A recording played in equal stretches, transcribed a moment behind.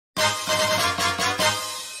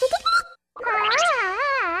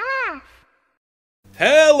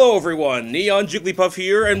Hello everyone, NeonJP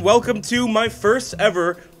here, and welcome to my first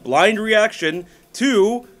ever blind reaction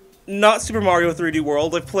to not Super Mario 3D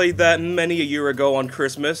World. I played that many a year ago on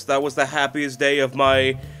Christmas. That was the happiest day of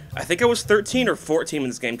my... I think I was 13 or 14 when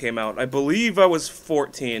this game came out. I believe I was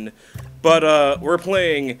 14. But, we're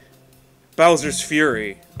playing Bowser's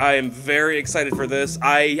Fury. I am very excited for this.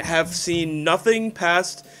 I have seen nothing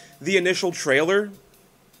past the initial trailer.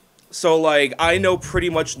 So, like, I know pretty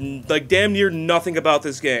much, like, damn near nothing about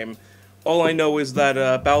this game. All I know is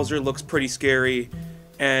that, Bowser looks pretty scary,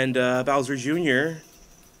 and, Bowser Jr.,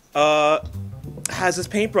 has his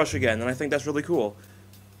paintbrush again, and I think that's really cool.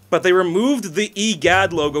 But they removed the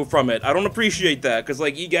EGAD logo from it. I don't appreciate that, because,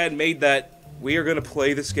 like, EGAD made that, we are gonna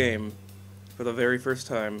play this game for the very first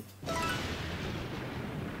time.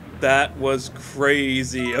 That was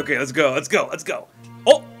crazy. Okay, let's go, let's go, let's go.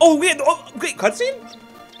 Wait, cutscene?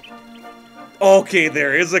 Okay,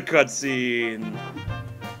 there is a cutscene.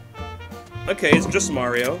 Okay, it's just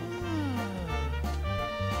Mario.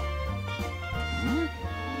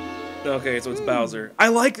 Okay, so it's Bowser. I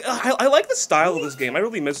like the style of this game. I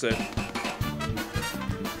really miss it.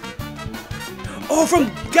 Oh,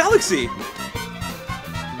 from Galaxy.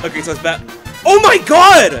 Okay, so it's Oh my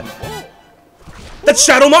God! That's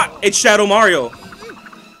It's Shadow Mario.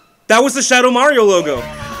 That was the Shadow Mario logo.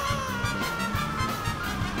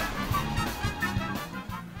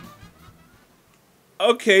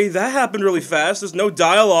 Okay, that happened really fast. There's no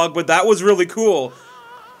dialogue, but that was really cool.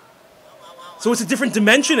 So it's a different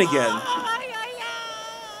dimension again.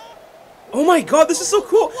 Oh my God, this is so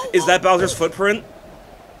cool. Is that Bowser's footprint?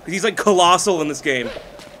 Because he's like colossal in this game.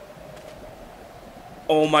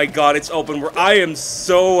 Oh my God, it's open world. I am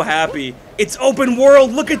so happy. It's open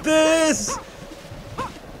world, look at this!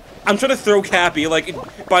 I'm trying to throw Cappy, like,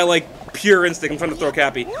 by like pure instinct, I'm trying to throw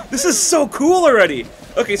Cappy. This is so cool already!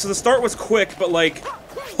 Okay, so the start was quick, but like,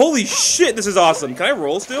 holy shit, this is awesome. Can I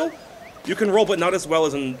roll still? You can roll, but not as well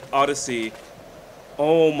as in Odyssey.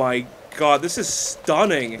 Oh my God, this is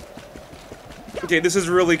stunning. Okay, this is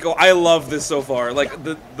really cool. I love this so far. Like,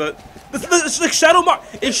 like Shadow Mario.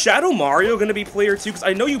 Is Shadow Mario gonna be player 2? Because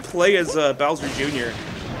I know you play as Bowser Jr.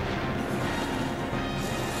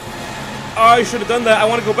 Oh, I should have done that. I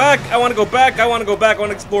want to go back. I want to go back. I want to go back. I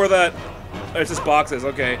want to explore that. Oh, it's just boxes.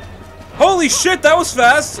 Okay. Holy shit, that was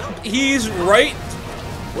fast. He's right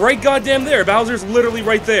goddamn there. Bowser's literally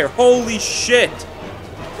right there. Holy shit.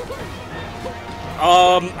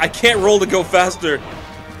 I can't roll to go faster.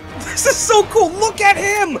 This is so cool. Look at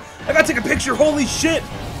him. I gotta take a picture. Holy shit.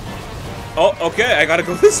 Oh, okay. I gotta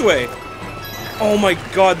go this way. Oh my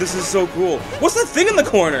God, this is so cool. What's that thing in the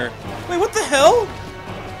corner? Wait, what the hell?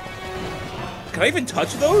 Can I even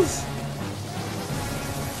touch those?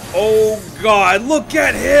 Oh God, look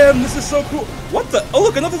at him! This is so cool. What the? Oh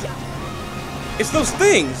look, another. It's those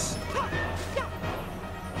things.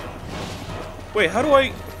 Wait, how do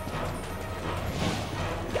I?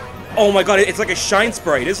 Oh my God, it's like a shine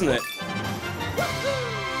sprite, isn't it?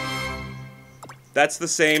 That's the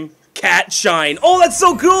same. Cat shine. Oh, that's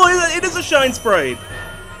so cool! It is a shine sprite.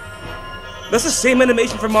 That's the same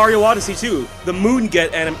animation from Mario Odyssey too. The moon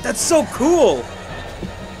get anim. That's so cool.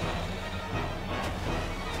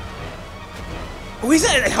 Oh, he's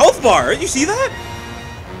at a health bar. You see that?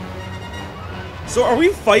 So are we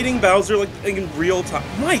fighting Bowser like in real time?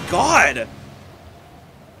 My God.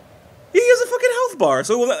 He has a fucking health bar.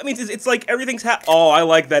 So that means it's like everything's Oh, I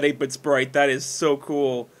like that 8-bit sprite. That is so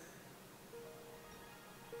cool.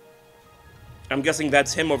 I'm guessing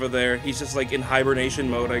that's him over there. He's just like in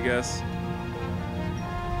hibernation mode, I guess.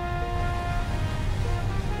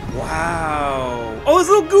 Wow. Oh, those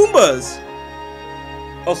little Goombas!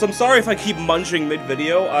 Oh, so I'm sorry if I keep munching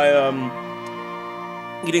mid-video.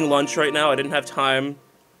 Eating lunch right now. I didn't have time.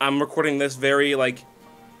 I'm recording this very, like,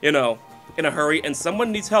 you know, in a hurry, and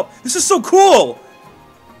someone needs help. This is so cool!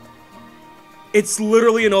 It's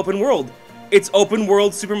literally an open world. It's open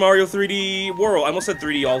world Super Mario 3D World. I almost said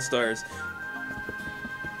 3D All-Stars.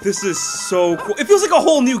 This is so cool. It feels like a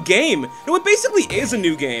whole new game. No, it basically is a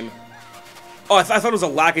new game. Oh, I thought it was a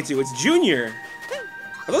Lakitu. It's Junior.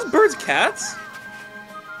 Are those birds cats?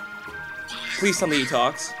 Please tell me he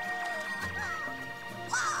talks.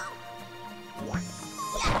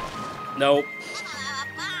 Nope.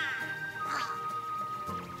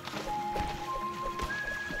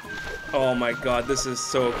 Oh my God, this is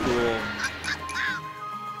so cool.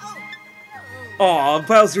 Aw,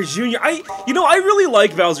 Bowser Jr. I really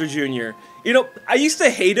like Bowser Jr. You know, I used to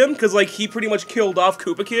hate him because, like, he pretty much killed off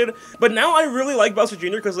Koopa Kid, but now I really like Bowser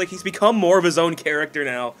Jr. because, like, he's become more of his own character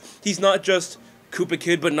now. He's not just Koopa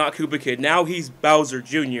Kid, but not Koopa Kid. Now he's Bowser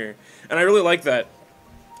Jr., and I really like that.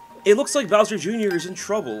 It looks like Bowser Jr. is in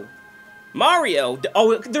trouble. Mario!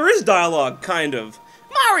 Oh, there is dialogue, kind of.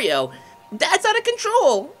 Mario! Dad's out of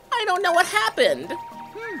control! I don't know what happened.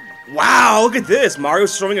 Wow, look at this!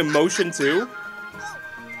 Mario's showing emotion, too?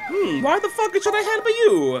 Why the fuck should I help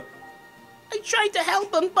you? I tried to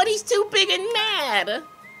help him, but he's too big and mad.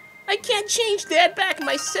 I can't change Dad back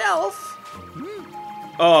myself.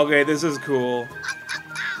 Oh, okay, this is cool.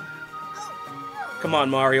 Come on,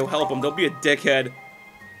 Mario, help him. Don't be a dickhead.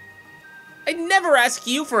 I'd never ask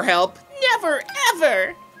you for help. Never,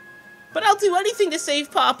 ever. But I'll do anything to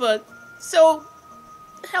save Papa. So,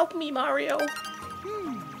 help me, Mario.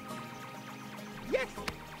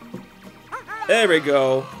 There we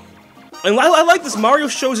go. And I like this. Mario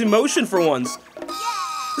shows emotion for once.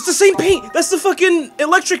 It's the same paint. That's the fucking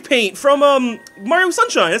electric paint from Mario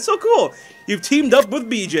Sunshine. That's so cool. You've teamed up with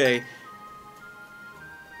BJ.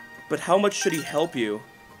 But how much should he help you?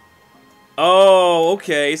 Oh,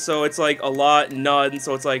 okay. So it's like a lot, none.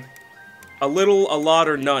 So it's like a little, a lot,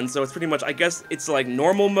 or none. So it's pretty much, I guess it's like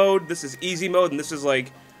normal mode. This is easy mode, and this is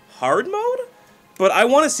like hard mode? But I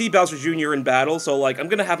want to see Bowser Jr. in battle, so like I'm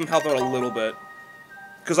gonna have him help out a little bit.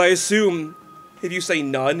 Because I assume if you say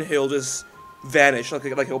none, he'll just vanish, like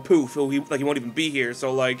he'll poof, like he won't even be here.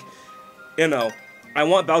 So like, you know, I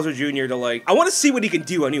want Bowser Jr. to like, I want to see what he can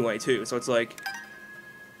do anyway too. So it's like,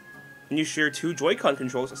 and you share 2 Joy-Con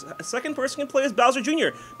controls. A second person can play as Bowser Jr.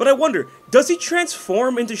 But I wonder, does he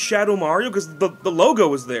transform into Shadow Mario? Because the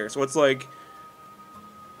logo is there, so it's like,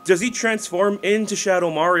 does he transform into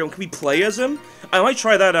Shadow Mario? Can we play as him? I might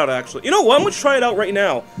try that out actually. You know what? I'm gonna try it out right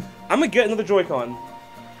now. I'm gonna get another Joy-Con.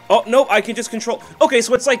 Oh, no, I can just control... Okay,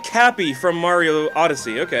 so it's like Cappy from Mario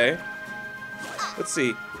Odyssey, okay. Let's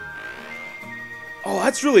see. Oh,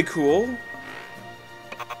 that's really cool.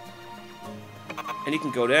 And you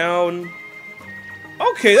can go down.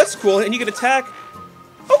 Okay, that's cool, and you can attack.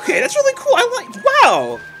 Okay, that's really cool,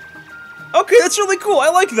 wow! Okay, that's really cool, I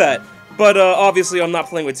like that. But, obviously I'm not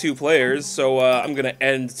playing with 2 players, so, I'm gonna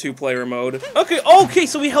end 2-player mode. Okay,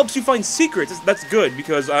 so he helps you find secrets. That's good,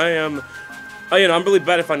 because I am... you know, I'm really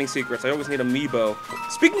bad at finding secrets. I always need amiibo.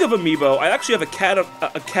 Speaking of amiibo, I actually have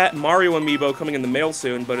a cat Mario amiibo coming in the mail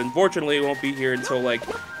soon, but unfortunately it won't be here until like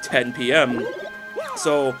 10 p.m.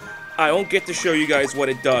 So I won't get to show you guys what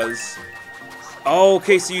it does. Oh,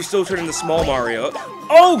 okay, so you still turn into small Mario.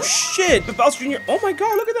 Oh shit! But Bowser Jr. Oh my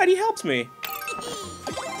god, look at that! He helps me.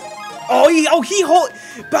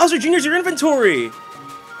 Bowser Jr.'s your inventory.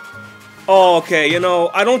 Oh, okay. You know,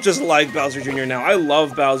 I don't just like Bowser Jr. now. I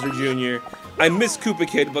love Bowser Jr. I miss Koopa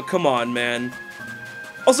Kid, but come on, man.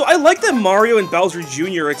 Also, I like that Mario and Bowser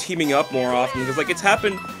Jr. are teaming up more often, because, like, it's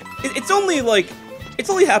happened... It's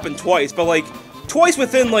only happened twice, but, like, twice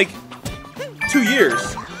within, like, 2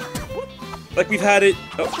 years. Like, we've had it...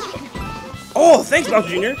 Oh, thanks, Bowser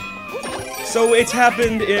Jr. So, it's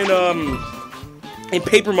happened in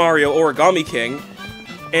Paper Mario Origami King,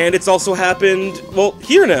 and it's also happened, well,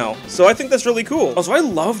 here now. So I think that's really cool. Also, I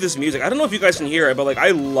love this music. I don't know if you guys can hear it, but, like,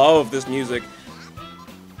 I love this music.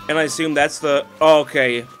 And I assume that's the... Oh,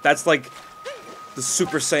 okay. That's, like, the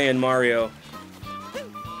Super Saiyan Mario.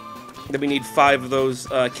 That we need 5 of those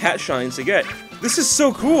cat shines to get. This is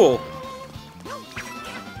so cool.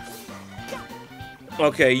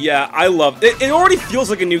 Okay, yeah, I love it. It already feels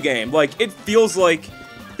like a new game. Like, it feels like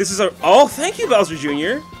this is a... Oh, thank you, Bowser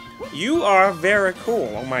Jr. You are very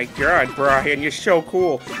cool. Oh my god, Brian, you're so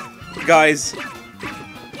cool. Guys,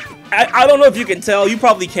 I don't know if you can tell. You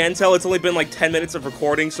probably can tell. It's only been like 10 minutes of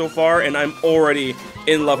recording so far, and I'm already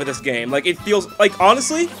in love with this game. Like, it feels... Like,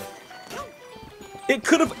 honestly, it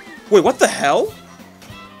could have... Wait, what the hell?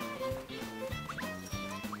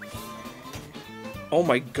 Oh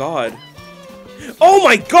my god. Oh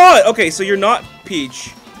my god! Okay, so you're not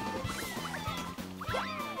Peach.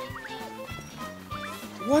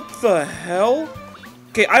 What the hell?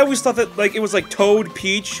 Okay, I always thought that, like, it was like Toad,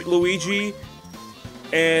 Peach, Luigi,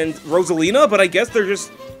 and Rosalina, but I guess they're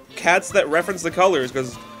just cats that reference the colors,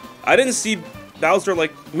 because I didn't see Bowser,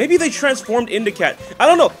 like, maybe they transformed into cat. I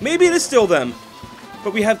don't know, maybe it is still them.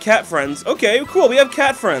 But we have cat friends. Okay, cool, we have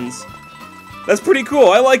cat friends. That's pretty cool,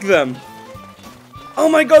 I like them. Oh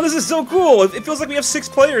my god, this is so cool! It feels like we have 6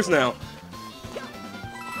 players now.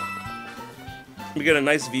 We get a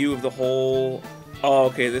nice view of the whole... Oh,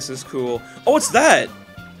 okay, this is cool. Oh, what's that?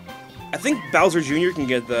 I think Bowser Jr. can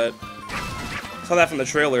get that. I saw that from the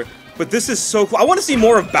trailer. But this is so cool. I want to see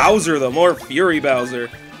more of Bowser, though. More Fury Bowser.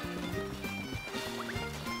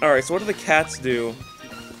 Alright, so what do the cats do?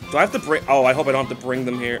 Do I have to bring... Oh, I hope I don't have to bring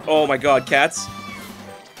them here. Oh my god, cats.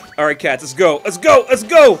 Alright, cats, let's go. Let's go! Let's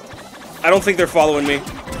go! I don't think they're following me.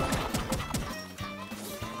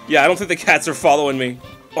 Yeah, I don't think the cats are following me.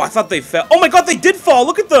 Oh, I thought they fell. Oh my god, they did fall!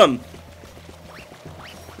 Look at them!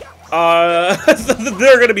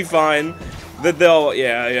 They're gonna be fine.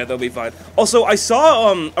 Yeah, they'll be fine. Also, I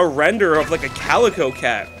saw, a render of, like, a calico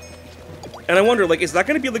cat. And I wonder, like, is that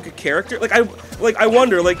gonna be, like, a character? Like, I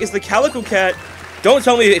wonder, like, is the calico cat... Don't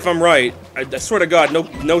tell me if I'm right. I swear to God,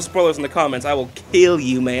 no spoilers in the comments. I will kill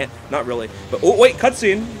you, man. Not really. But, oh, wait,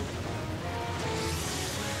 cutscene.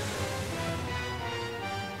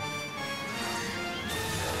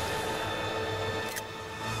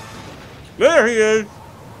 There he is.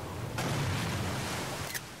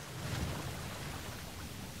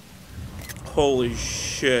 Holy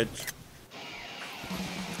shit.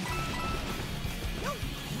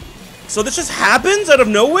 So this just happens out of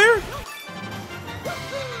nowhere?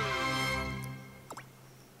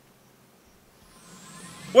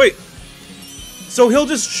 Wait. So he'll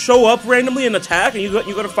just show up randomly and attack and you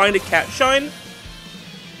gotta find a cat shine?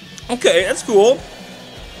 Okay, that's cool.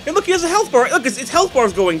 Hey, look, he has a health bar. Look, his health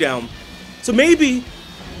bar's going down. So maybe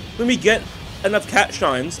when we get enough cat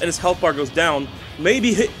shines and his health bar goes down,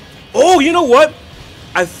 maybe oh, you know what?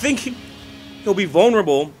 I think he'll be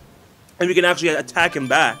vulnerable and we can actually attack him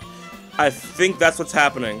back. I think that's what's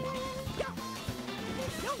happening.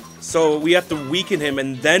 So we have to weaken him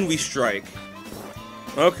and then we strike.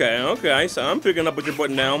 Okay, so I'm picking up what you're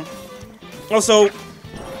putting down. Also,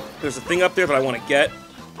 there's a thing up there that I want to get.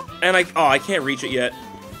 And I can't reach it yet.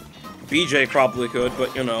 BJ probably could,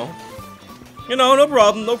 but no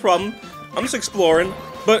problem. I'm just exploring.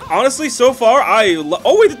 But honestly, so far,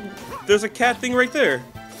 oh wait, there's a cat thing right there.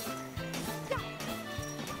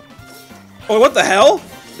 Oh, what the hell?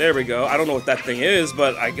 There we go. I don't know what that thing is,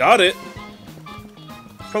 but I got it.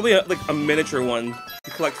 Probably like a miniature one.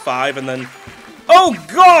 You collect 5 and then... Oh,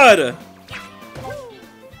 God!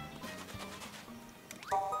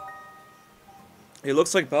 It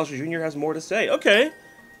looks like Bowser Jr. has more to say. Okay.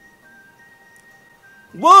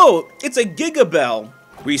 Whoa! It's a Giga Bell.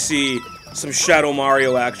 We see some Shadow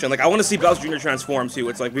Mario action. Like, I want to see Bowser Jr. transform, too.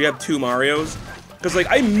 It's like we have 2 Marios. Because, like,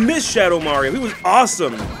 I miss Shadow Mario. He was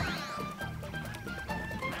awesome.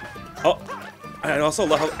 Oh, I also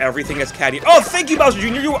love how everything has catty. Oh, thank you, Bowser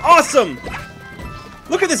Jr. You were awesome!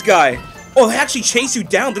 Look at this guy. Oh, they actually chase you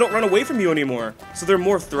down. They don't run away from you anymore. So they're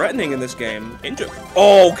more threatening in this game.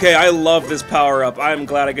 Oh, okay, I love this power-up. I'm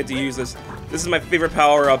glad I get to use this. This is my favorite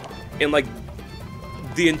power-up in, like,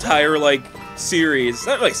 the entire, like, series.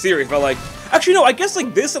 Not, like, series, but, like... Actually, no, I guess,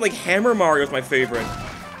 like, this and, like, Hammer Mario is my favorite.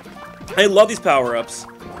 I love these power-ups.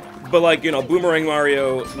 But, like, Boomerang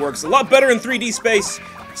Mario works a lot better in 3D space.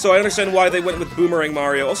 So I understand why they went with Boomerang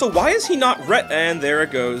Mario. Also, why is he not red? And there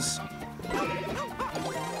it goes.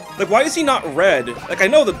 Like, why is he not red? Like, I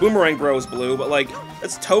know the Boomerang Bro is blue, but, like,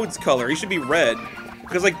 that's Toad's color. He should be red.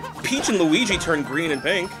 Because, like, Peach and Luigi turn green and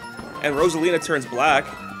pink. And Rosalina turns black.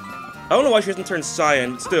 I don't know why she doesn't turn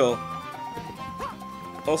cyan, still.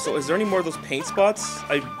 Also, is there any more of those paint spots?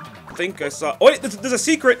 I think I saw... Oh, wait, there's a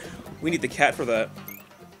secret! We need the cat for that.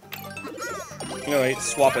 Alright,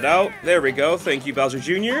 swap it out. There we go. Thank you, Bowser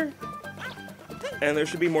Jr. And there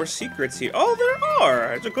should be more secrets here. Oh, there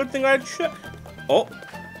are! It's a good thing I checked. Oh.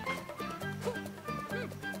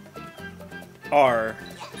 R.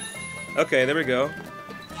 Okay, there we go.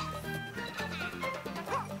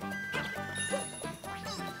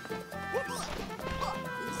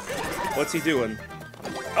 What's he doing?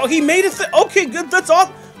 Oh, he made it. Okay, good. That's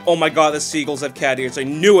all. Oh my God, the seagulls have cat ears. I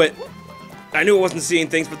knew it. I knew it wasn't seeing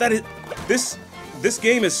things, but that is this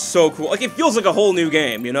game is so cool. Like, it feels like a whole new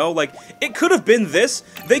game, you know? Like, it could have been this.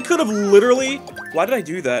 They could have literally... Why did I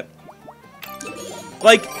do that?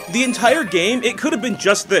 Like, the entire game, it could have been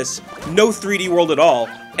just this. No 3D world at all.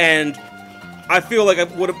 And I feel like I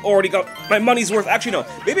would have already got my money's worth. Actually, no.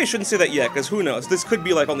 Maybe I shouldn't say that yet, because who knows? This could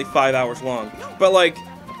be, like, only 5 hours long. But, like,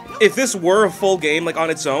 if this were a full game, like,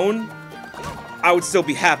 on its own, I would still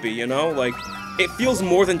be happy, you know? Like, it feels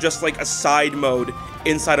more than just, like, a side mode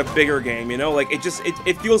inside a bigger game, you know? Like,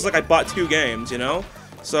 it feels like I bought 2 games, you know?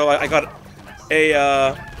 So I got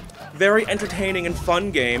a, very entertaining and fun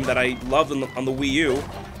game that I loved on the Wii U,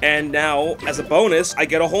 and now, as a bonus, I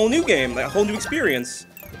get a whole new game, like a whole new experience.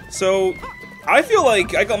 So, I feel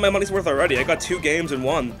like I got my money's worth already. I got 2 games in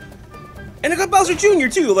 1. And I got Bowser Jr.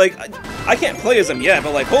 too, like, I can't play as him yet,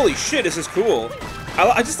 but like, holy shit, this is cool.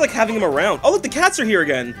 I just like having him around. Oh look, the cats are here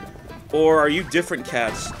again! Or are you different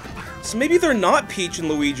cats? So maybe they're not Peach and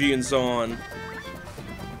Luigi and so on.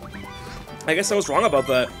 I guess I was wrong about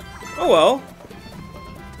that. Oh well.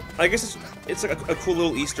 I guess it's like a cool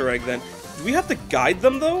little Easter egg then. Do we have to guide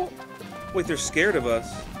them though? Wait, they're scared of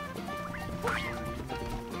us.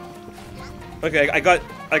 Okay, I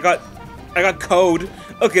got code.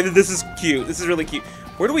 Okay, this is cute. This is really cute.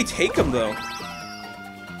 Where do we take them, though?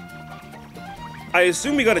 I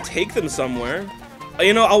assume we gotta take them somewhere.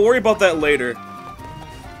 You know, I'll worry about that later.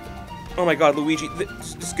 Oh my god, Luigi,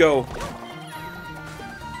 just go.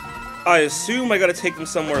 I assume I gotta take them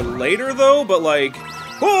somewhere later, though, but like...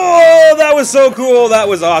 Oh, that was so cool! That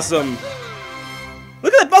was awesome!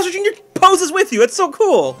 Look at that, Bowser Jr. poses with you! That's so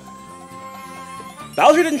cool!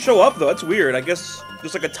 Bowser didn't show up, though. That's weird. I guess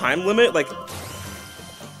there's like a time limit, like...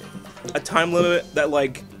 A time limit that,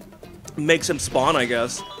 like, makes him spawn, I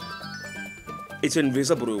guess. It's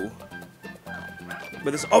invisible.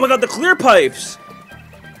 But this... Oh my god, the clear pipes!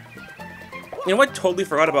 You know, I totally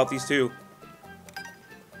forgot about these two.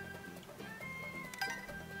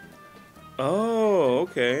 Oh,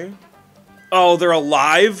 okay. Oh, they're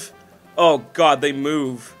alive? Oh god, they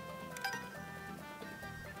move.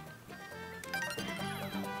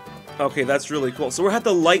 Okay, that's really cool. So we have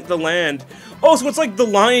to light the land. Oh, so it's like the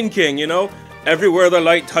Lion King, you know? Everywhere the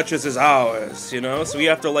light touches is ours, you know? So we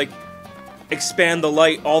have to, like, expand the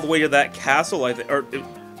light all the way to that castle, I think.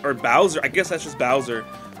 Or Bowser. I guess that's just Bowser.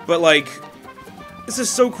 But, like, this is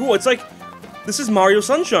so cool. It's like, this is Mario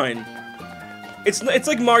Sunshine. It's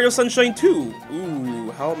like Mario Sunshine 2.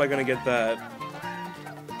 Ooh, how am I gonna get that?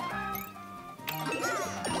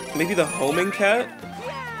 Maybe the homing cat?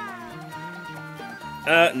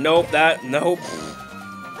 Nope, nope.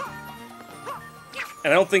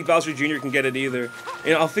 And I don't think Bowser Jr. can get it either.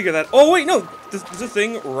 You know, I'll figure that. Oh wait, no, there's a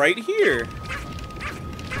thing right here.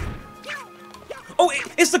 Oh,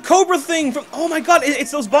 it's the Cobra thing from. Oh my god, it's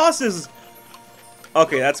those bosses.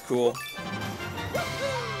 Okay, that's cool.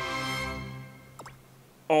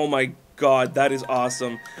 Oh my god, that is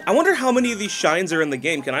awesome. I wonder how many of these shines are in the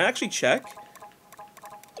game. Can I actually check?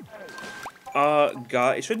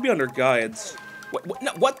 Guide. It should be under guides.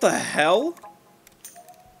 What the hell?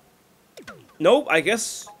 Nope, I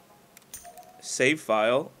guess... Save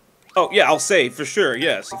file. Oh, yeah, I'll save, for sure.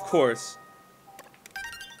 Yes, of course.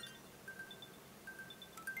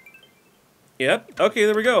 Yep. Okay,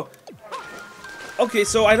 there we go. Okay,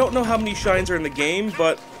 so I don't know how many shines are in the game,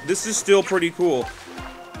 but this is still pretty cool.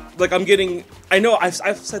 Like, I'm getting... I know, I've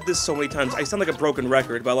said this so many times. I sound like a broken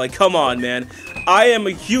record, but, like, come on, man. I am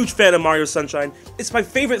a huge fan of Mario Sunshine. It's my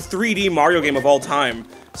favorite 3D Mario game of all time.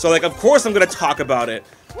 So, like, of course I'm gonna talk about it.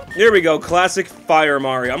 Here we go, Classic Fire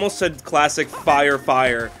Mario. I almost said Classic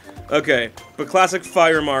Fire. Okay, but Classic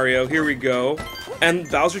Fire Mario, here we go. And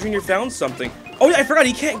Bowser Jr. found something. Oh, yeah, I forgot,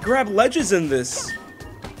 he can't grab ledges in this.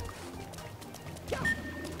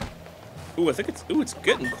 Ooh, I think it's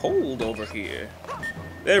getting cold over here.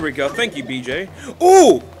 There we go. Thank you, BJ.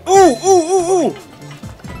 Ooh! Ooh!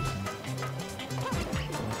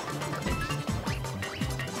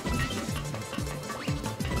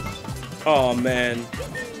 Oh, man.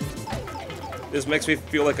 This makes me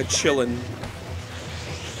feel like a chillin'.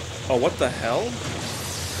 Oh, what the hell?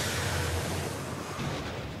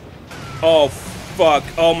 Oh, fuck.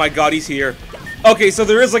 Oh, my God, he's here. Okay, so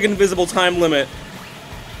there is, like, an invisible time limit.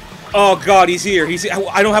 Oh, God, he's here.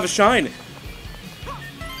 I don't have a shine.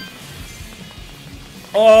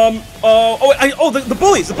 The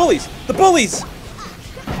bullies!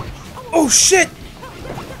 Oh, shit!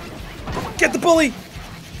 Get the bully!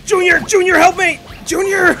 Junior, help me!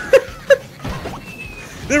 Junior!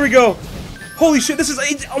 There we go. Holy shit, this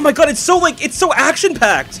is, oh my god, it's so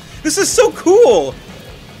action-packed! This is so cool!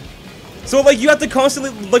 So, like, you have to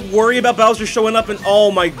constantly, like, worry about Bowser showing up, and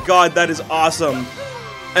oh my god, that is awesome.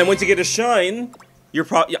 And once you get a shine, you're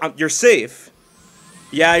safe.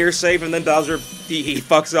 Yeah, you're safe, and then Bowser, he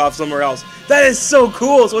fucks off somewhere else. That is so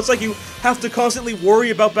cool! So it's like you have to constantly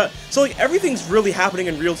worry about so, like, everything's really happening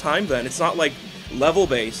in real time then. It's not, like,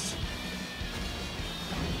 level-based.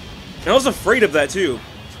 And I was afraid of that, too.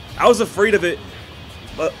 I was afraid of it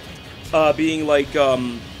being like,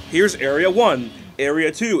 here's Area 1,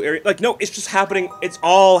 Area 2, like, no, it's just happening, it's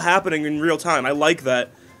all happening in real time. I like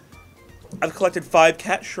that. I've collected 5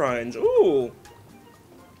 cat shrines. Ooh!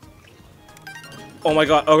 Oh my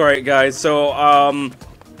god, alright guys, so,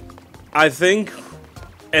 I think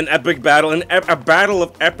an epic battle, a battle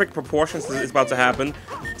of epic proportions is about to happen.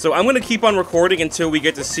 So I'm gonna keep on recording until we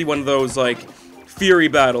get to see one of those, like, Fury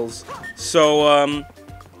battles. So, I'm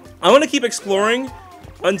gonna keep exploring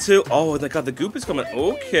until... Oh my god, the goop is coming.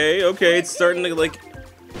 Okay, it's starting to, like...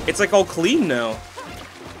 It's, like, all clean now.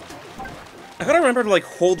 I gotta remember to, like,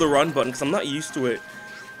 hold the run button, because I'm not used to it.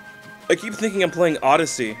 I keep thinking I'm playing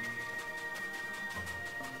Odyssey.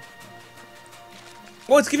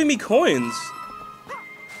 Oh, it's giving me coins!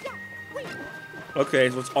 Okay,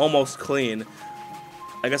 so it's almost clean.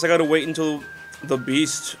 I guess I gotta wait until the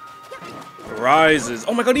beast rises.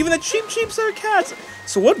 Oh my god, even the cheap are cats!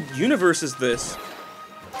 So what universe is this?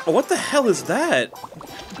 Oh, what the hell is that?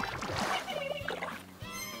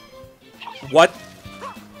 What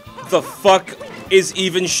the fuck is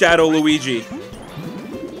even Shadow Luigi?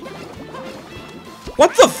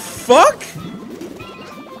 What the fuck?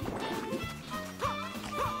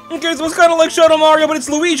 Okay, so it's kind of like Shadow Mario, but it's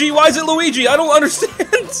Luigi. Why is it Luigi? I don't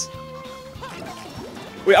understand.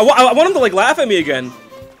 Wait, I want him to, like, laugh at me again.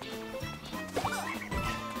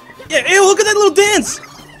 Yeah, ew, look at that little dance!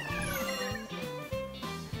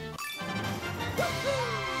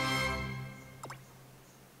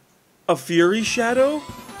 A Fury Shadow?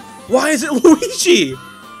 Why is it Luigi?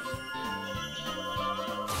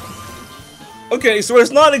 Okay, so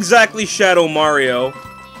it's not exactly Shadow Mario,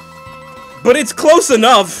 but it's close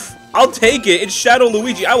enough. I'll take it. It's Shadow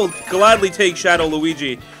Luigi. I will gladly take Shadow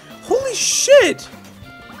Luigi. Holy shit!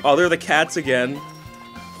 Oh, they're the cats again.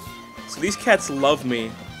 So these cats love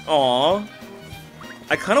me. Aww.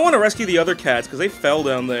 I kind of want to rescue the other cats, because they fell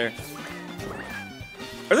down there.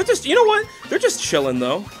 Are they just... You know what? They're just chilling,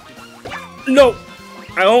 though. No!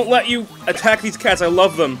 I won't let you attack these cats. I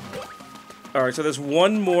love them. Alright, so there's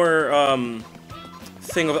one more,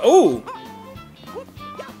 thing of... Oh!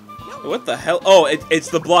 What the hell? Oh, it's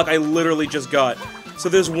the block I literally just got. So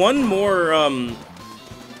there's one more,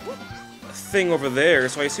 thing over there,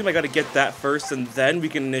 so I assume I gotta get that first, and then we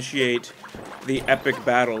can initiate the epic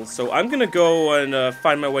battle. So I'm gonna go and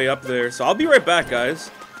find my way up there. So I'll be right back,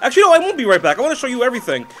 guys. Actually, no, I won't be right back. I want to show you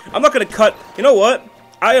everything. I'm not gonna cut... You know what?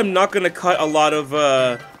 I am not gonna cut a lot of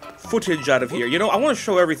footage out of here. You know, I want to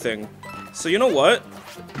show everything. So you know what?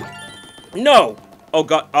 No! Oh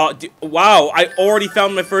god, wow, I already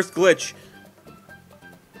found my first glitch.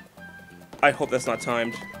 I hope that's not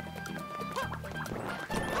timed.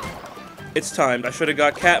 It's timed. I should have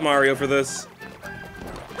got Cat Mario for this.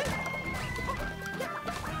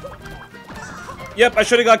 Yep, I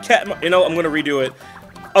should have got Cat... You know, I'm gonna redo it.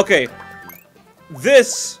 Okay.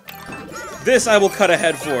 This I will cut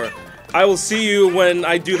ahead for. I will see you when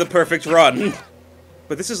I do the perfect run.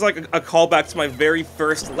 But this is like a callback to my very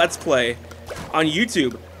first Let's Play on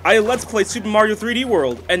YouTube. I Let's Played Super Mario 3D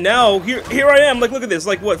World, and now here I am. Like, look at this.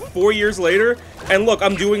 Like, what, 4 years later? And look,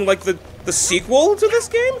 I'm doing like the sequel to this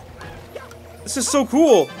game. This is so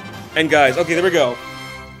cool. And guys, okay, there we go.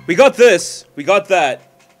 We got this. We got that.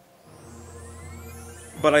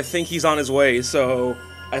 But I think he's on his way, so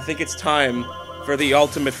I think it's time for the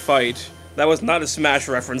ultimate fight. That was not a Smash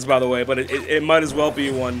reference, by the way, but it might as well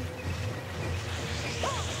be one.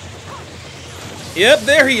 Yep,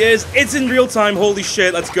 there he is. It's in real time. Holy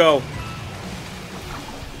shit, let's go.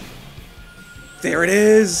 There it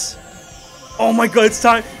is. Oh my god, it's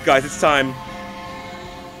time. Guys, it's time.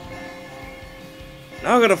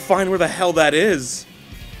 Now I gotta find where the hell that is.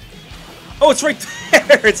 Oh, it's right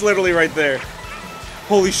there. It's literally right there.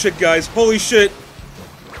 Holy shit, guys. Holy shit.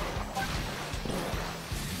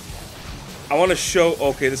 I want to show...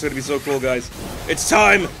 Okay, this is gonna be so cool, guys. It's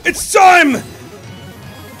time. It's time!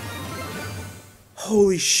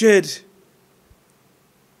 Holy shit.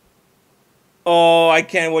 Oh, I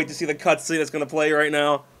can't wait to see the cutscene that's gonna play right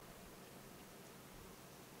now.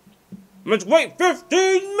 Let's wait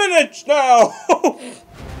 15 minutes now!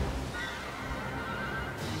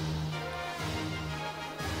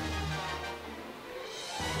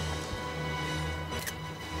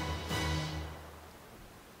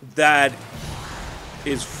 That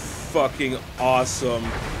is fucking awesome.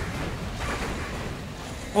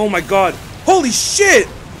 Oh my god. Holy shit!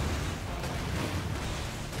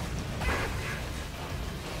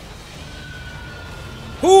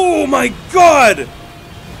 Oh my god!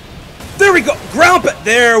 There we go! Ground pa-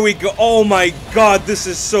 There we go! Oh my god, this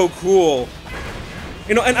is so cool.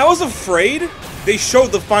 You know, and I was afraid they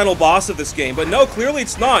showed the final boss of this game, but no, clearly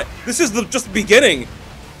it's not. This is just the beginning.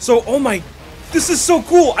 So, oh my... This is so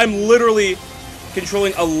cool! I'm literally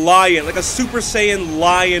controlling a lion, like a Super Saiyan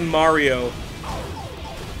Lion Mario.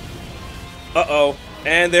 Uh-oh.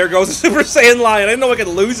 And there goes the Super Saiyan Lion. I didn't know I could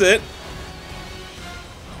lose it.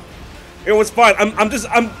 You know, it's fine. I'm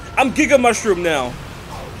Giga Mushroom now.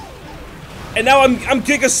 And now I'm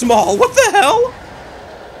Giga Small. What the hell?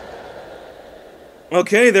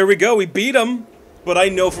 Okay, there we go. We beat him. But I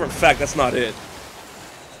know for a fact that's not it.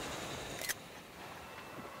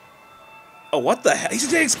 Oh, what the hell? He's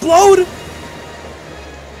gonna explode?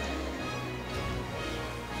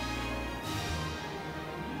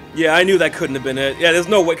 Yeah, I knew that couldn't have been it. Yeah, there's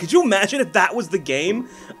no way. Could you imagine if that was the game?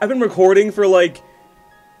 I've been recording for like...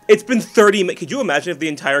 It's been 30 minutes. Could you imagine if the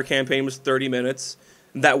entire campaign was 30 minutes?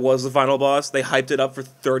 That was the final boss. They hyped it up for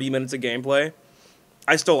 30 minutes of gameplay.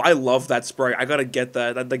 I love that sprite. I gotta get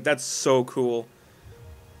that. Like, that's so cool.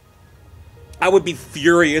 I would be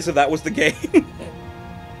furious if that was the game.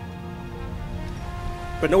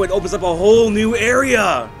 But no, it opens up a whole new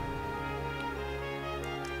area.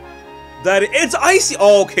 It's icy.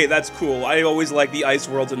 Oh, okay, that's cool. I always like the ice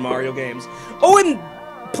worlds in Mario games. Oh, and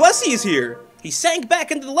Plessy is here. He sank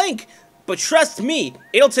back into the lake, but trust me,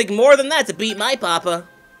 it'll take more than that to beat my papa.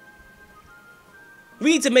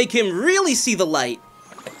 We need to make him really see the light.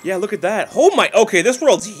 Yeah, look at that. Oh my, okay, this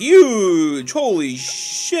world's huge. Holy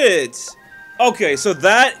shit. Okay, so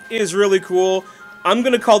that is really cool. I'm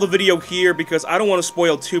gonna call the video here because I don't want to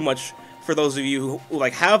spoil too much for those of you who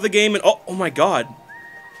like have the game and oh my god.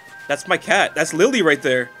 That's my cat. That's Lily right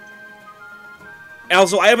there. And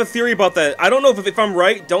also, I have a theory about that. I don't know if I'm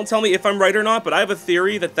right. Don't tell me if I'm right or not, but I have a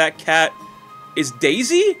theory that that cat is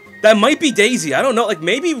Daisy? That might be Daisy. I don't know. Like,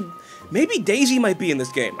 maybe Daisy might be in this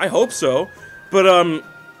game. I hope so. But,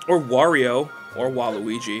 or Wario, or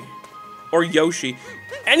Waluigi, or Yoshi.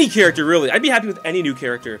 Any character, really. I'd be happy with any new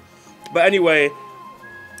character. But anyway,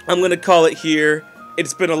 I'm gonna call it here.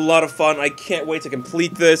 It's been a lot of fun. I can't wait to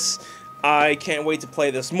complete this. I can't wait to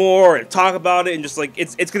play this more and talk about it and just like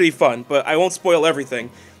it's gonna be fun, but I won't spoil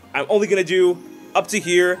everything. I'm only gonna do up to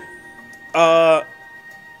here. For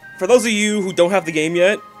those of you who don't have the game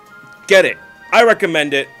yet, get it. I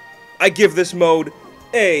recommend it. I give this mode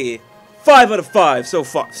a 5 out of 5 so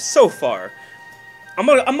far. I'm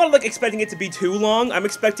not like expecting it to be too long. I'm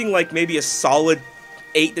expecting like maybe a solid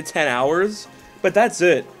 8 to 10 hours, but that's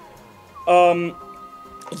it.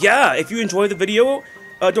 Yeah, if you enjoyed the video,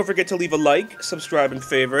 don't forget to leave a like, subscribe, and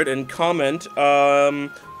favorite, and comment.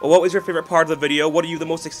 What was your favorite part of the video? What are you the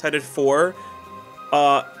most excited for?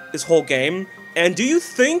 This whole game? And do you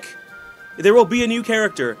think there will be a new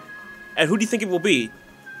character? And who do you think it will be?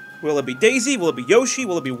 Will it be Daisy? Will it be Yoshi?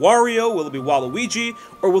 Will it be Wario? Will it be Waluigi?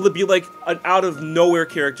 Or will it be like an out-of-nowhere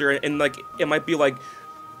character and like it might be like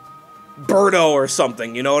Birdo or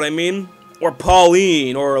something, you know what I mean? Or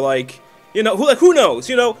Pauline, or like, you know, who knows,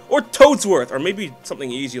 you know? Or Toadsworth, or maybe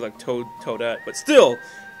something easy like Toadette, but still.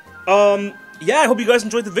 Yeah, I hope you guys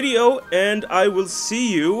enjoyed the video, and I will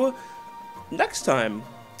see you next time.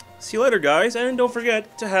 See you later, guys, and don't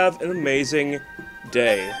forget to have an amazing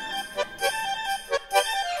day.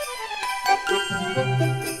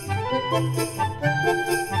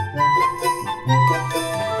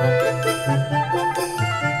 Thank you.